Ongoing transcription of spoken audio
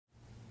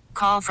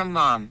Call from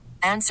mom.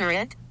 Answer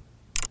it.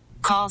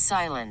 Call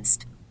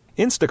silenced.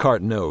 Instacart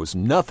knows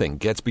nothing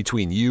gets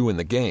between you and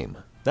the game.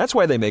 That's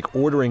why they make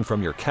ordering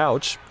from your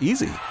couch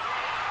easy.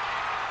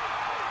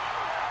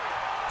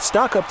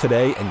 Stock up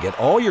today and get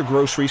all your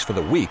groceries for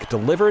the week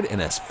delivered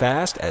in as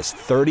fast as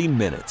 30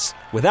 minutes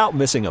without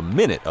missing a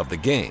minute of the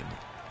game.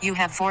 You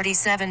have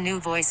 47 new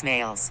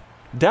voicemails.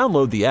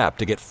 Download the app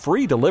to get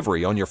free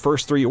delivery on your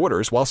first 3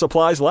 orders while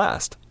supplies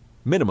last.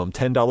 Minimum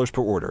 $10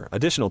 per order.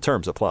 Additional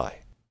terms apply.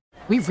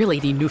 We really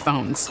need new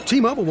phones.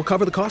 T-Mobile will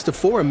cover the cost of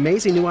 4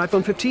 amazing new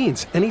iPhone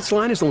 15s, and each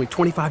line is only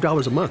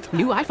 $25 a month.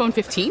 New iPhone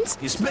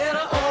 15s? It's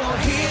better over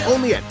here.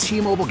 Only at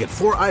T-Mobile, get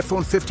 4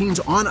 iPhone 15s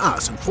on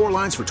us and 4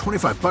 lines for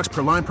 $25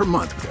 per line per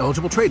month with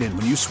eligible trade-in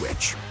when you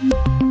switch.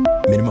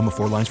 Minimum of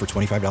 4 lines for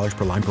 $25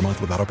 per line per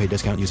month with autopay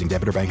discount using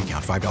debit or bank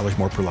account. $5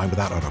 more per line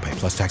without autopay,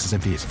 plus taxes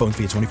and fees. Phone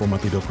fee at 24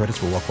 monthly bill credits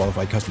for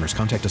well-qualified customers.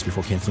 Contact us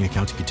before canceling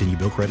account to continue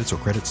bill credits or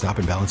credit stop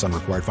and balance on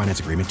required finance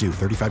agreement due.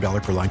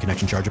 $35 per line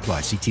connection charge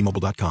applies. See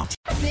T-Mobile.com.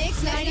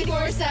 Mix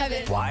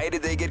 94.7. Why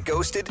did they get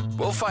ghosted?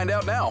 We'll find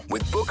out now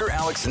with Booker,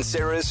 Alex, and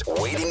Sarah's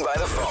Waiting by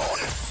the Phone.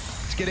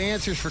 Let's get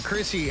answers for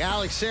Chrissy.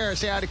 Alex, Sarah,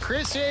 say hi to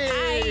Chrissy.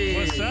 Hi.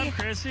 What's up,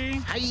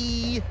 Chrissy?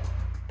 Hi.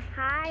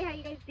 Hi, how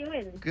you guys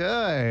doing?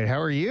 Good. How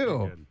are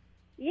you?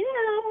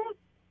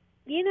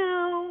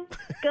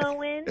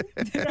 Going.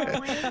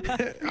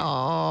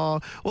 Oh,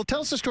 well,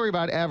 tell us a story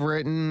about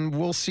Everett, and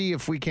we'll see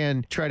if we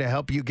can try to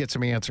help you get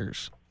some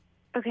answers.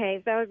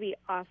 Okay, that would be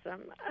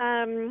awesome.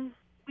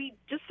 We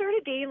just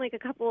started dating like a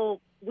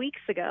couple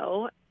weeks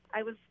ago.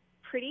 I was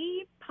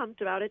pretty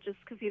pumped about it just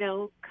because,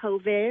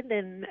 COVID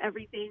and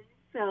everything.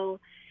 So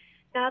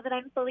now that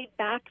I'm fully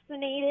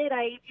vaccinated,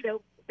 I've,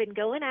 been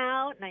going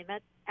out and I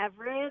met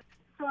Everett.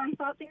 So I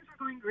thought things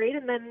were going great.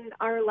 And then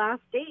our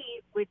last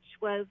date, which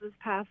was this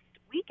past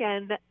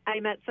weekend, I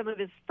met some of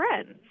his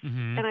friends.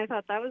 Mm-hmm. And I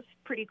thought that was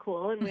pretty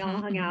cool. And we all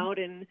hung out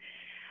and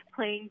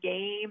playing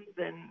games.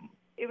 And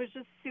it was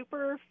just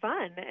super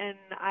fun. And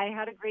I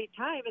had a great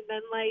time. And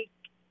then,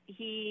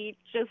 he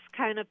just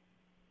kind of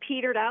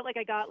petered out.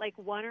 I got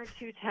 1 or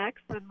 2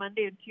 texts on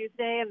Monday and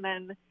Tuesday. And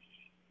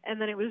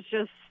then it was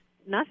just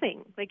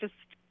nothing. Just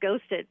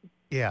ghosted.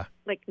 Yeah.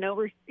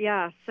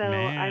 So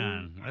Man,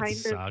 I'm that kind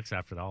sucks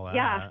after all that.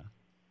 Yeah.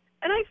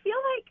 And I feel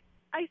like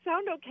I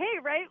sound okay,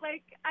 right?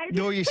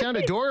 No, you sound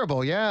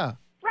adorable, yeah.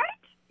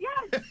 Right?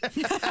 Yeah.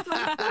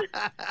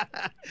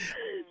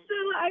 So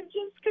I'm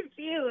just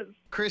confused.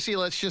 Chrissy,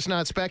 let's just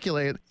not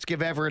speculate. Let's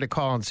give Everett a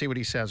call and see what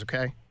he says,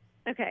 okay?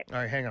 Okay. All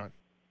right, hang on.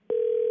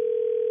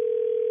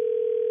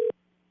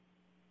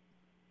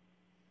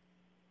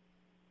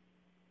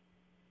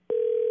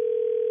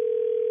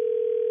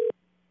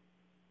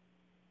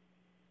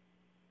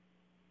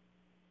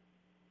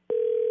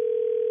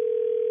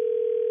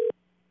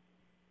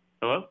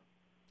 Hello?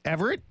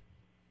 Everett?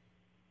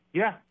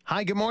 Yeah.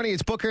 Hi, good morning.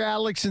 It's Booker,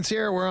 Alex, and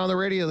Sarah. We're on the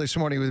radio this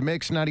morning with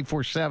Mix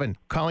 94.7.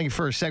 Calling you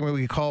for a segment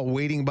we call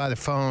Waiting by the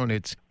Phone.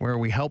 It's where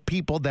we help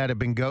people that have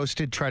been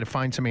ghosted try to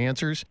find some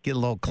answers, get a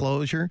little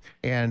closure.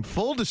 And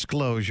full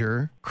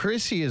disclosure,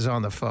 Chrissy is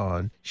on the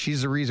phone.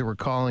 She's the reason we're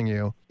calling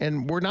you.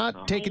 And we're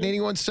not taking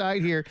anyone's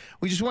side here.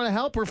 We just want to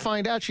help her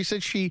find out. She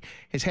said she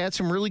has had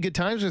some really good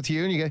times with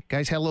you, and you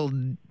guys had a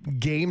little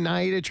game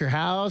night at your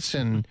house,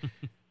 and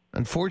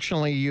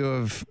unfortunately, you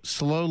have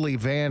slowly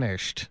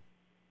vanished.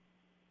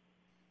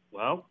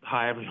 Well,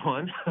 hi,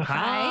 everyone.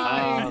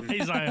 Hi.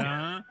 He's like,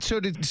 huh? So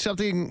did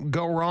something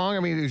go wrong? I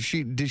mean,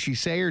 did she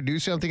say or do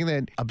something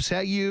that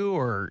upset you,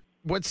 or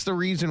what's the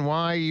reason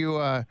why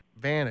you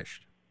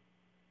vanished?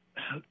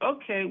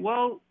 Okay,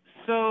 well,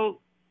 so,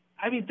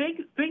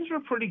 things were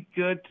pretty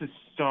good to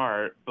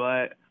start,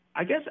 but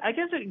I guess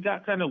it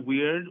got kind of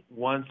weird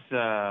once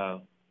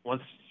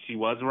she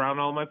was around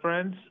all my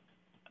friends.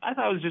 I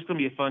thought it was just going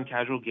to be a fun,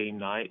 casual game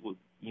night with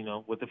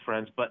the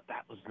friends, but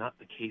that was not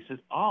the case at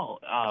all.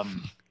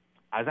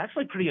 I was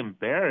actually pretty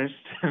embarrassed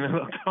and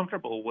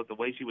uncomfortable with the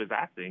way she was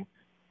acting.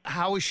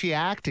 How was she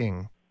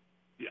acting?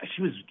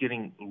 She was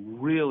getting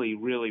really,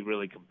 really,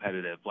 really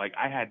competitive.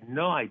 I had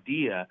no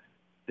idea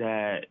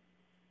that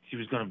she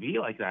was going to be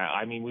like that.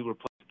 We were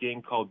playing a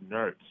game called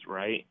Nerds,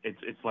 right?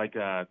 It's like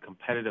a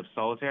competitive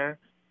solitaire.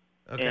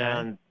 Okay.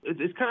 And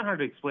it's kind of hard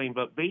to explain,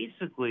 but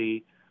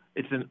basically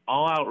it's an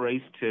all-out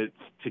race to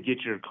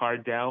get your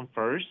card down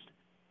first.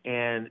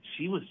 And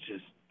she was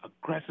just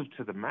aggressive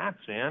to the max,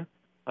 man.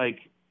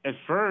 At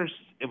first,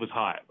 it was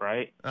hot,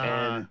 right?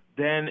 And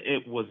then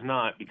it was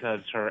not,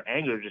 because her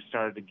anger just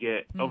started to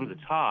get over the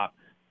top.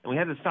 And we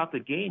had to stop the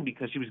game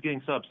because she was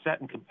getting so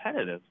upset and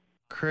competitive.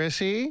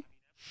 Chrissy?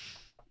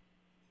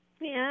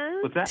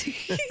 Yeah. What's that?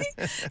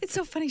 It's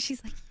so funny.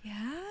 She's like,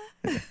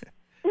 yeah.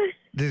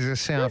 Does this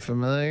sound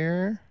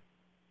familiar?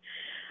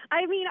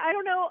 I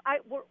don't know.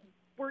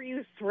 Were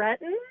you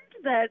threatened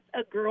that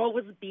a girl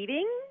was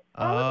beating?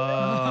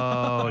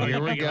 Oh,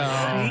 here we go.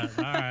 All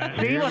right.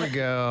 Here we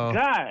go.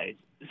 Guys,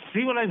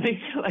 see what I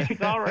mean?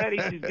 Already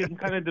she's getting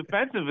kind of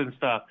defensive and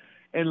stuff.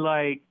 And,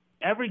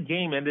 every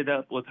game ended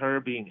up with her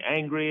being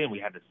angry, and we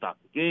had to stop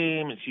the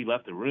game, and she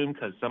left the room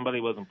because somebody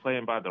wasn't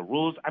playing by the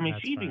rules.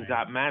 That's she even funny.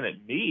 got mad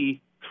at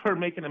me for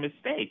making a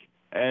mistake.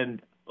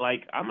 And,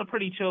 like, I'm a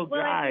pretty chill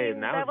Well, guy. I mean,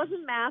 and that was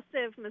a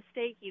massive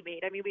mistake you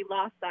made. I mean, we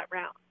lost that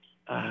round.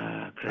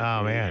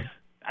 Oh, man.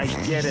 I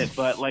get it,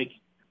 but, like,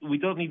 we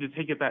don't need to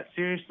take it that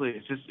seriously.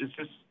 It's just,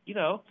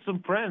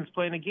 some friends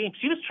playing a game.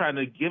 She was trying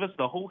to give us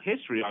the whole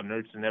history on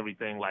Nerds and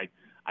everything. Like,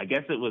 I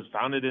guess it was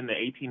founded in the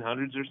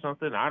 1800s or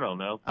something. I don't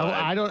know. Oh,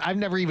 But, I've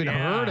never even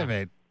heard of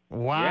it.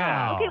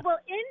 Wow. Okay, well,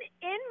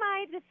 in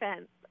my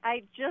defense,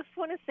 I just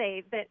want to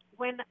say that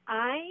when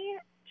I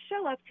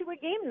show up to a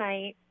game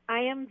night, I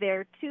am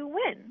there to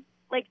win.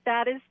 Like,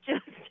 that is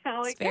just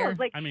how it goes.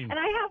 Like, and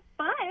I have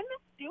fun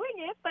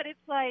doing it, but it's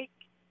like,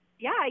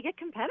 yeah, I get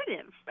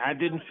competitive. That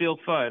didn't feel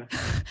fun.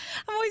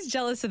 I'm always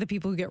jealous of the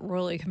people who get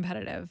really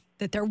competitive,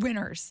 that they're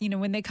winners. You know,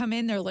 when they come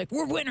in, they're like,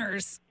 we're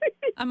winners.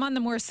 I'm on the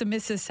more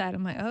submissive side.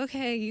 I'm like,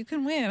 okay, you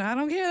can win. I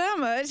don't care that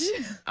much.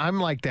 I'm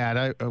like that.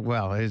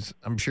 As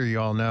I'm sure you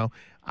all know,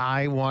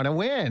 I want to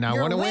win. I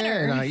want to win.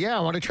 I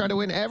want to try to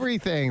win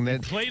everything.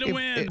 Play to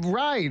win.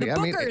 Right. The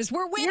Bookers,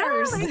 we're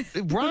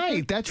winners.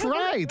 Right. That's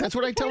right. That's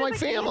what I tell my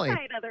family.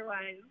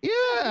 Otherwise.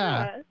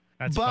 Yeah.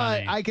 That's but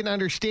funny. I can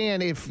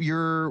understand if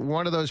you're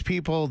one of those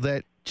people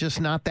that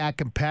just not that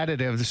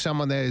competitive.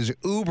 Someone that is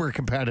uber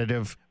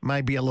competitive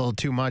might be a little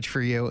too much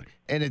for you.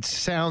 And it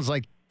sounds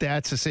like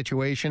that's the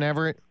situation,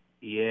 Everett.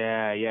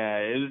 Yeah.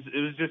 It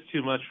was just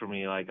too much for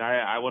me. Like,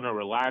 I want to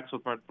relax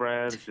with my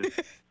friends, just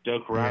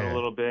joke around a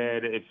little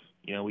bit. If,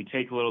 we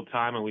take a little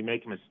time and we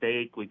make a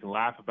mistake, we can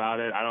laugh about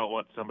it. I don't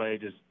want somebody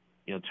just,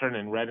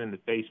 turning red in the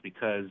face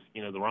because,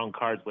 the wrong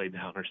card's laid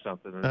down or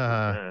something.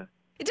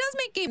 It does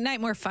make game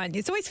night more fun.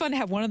 It's always fun to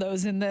have one of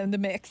those in the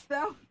mix,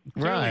 though.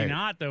 Clearly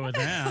not, though, with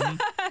them.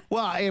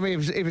 Well, I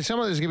mean, if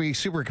someone is going to be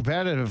super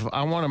competitive,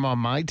 I want them on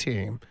my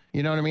team.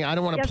 You know what I mean? I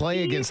don't want to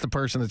play against the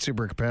person that's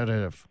super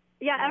competitive.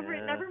 Yeah,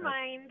 Everett, never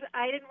mind.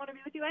 I didn't want to be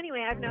with you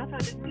anyway. I've now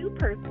found a new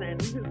person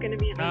who's going to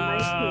be on my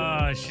team.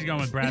 Oh, she's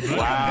going with Brad Booker.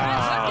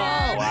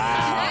 Wow.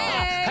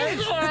 Hey,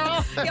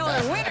 y'all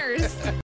are winners.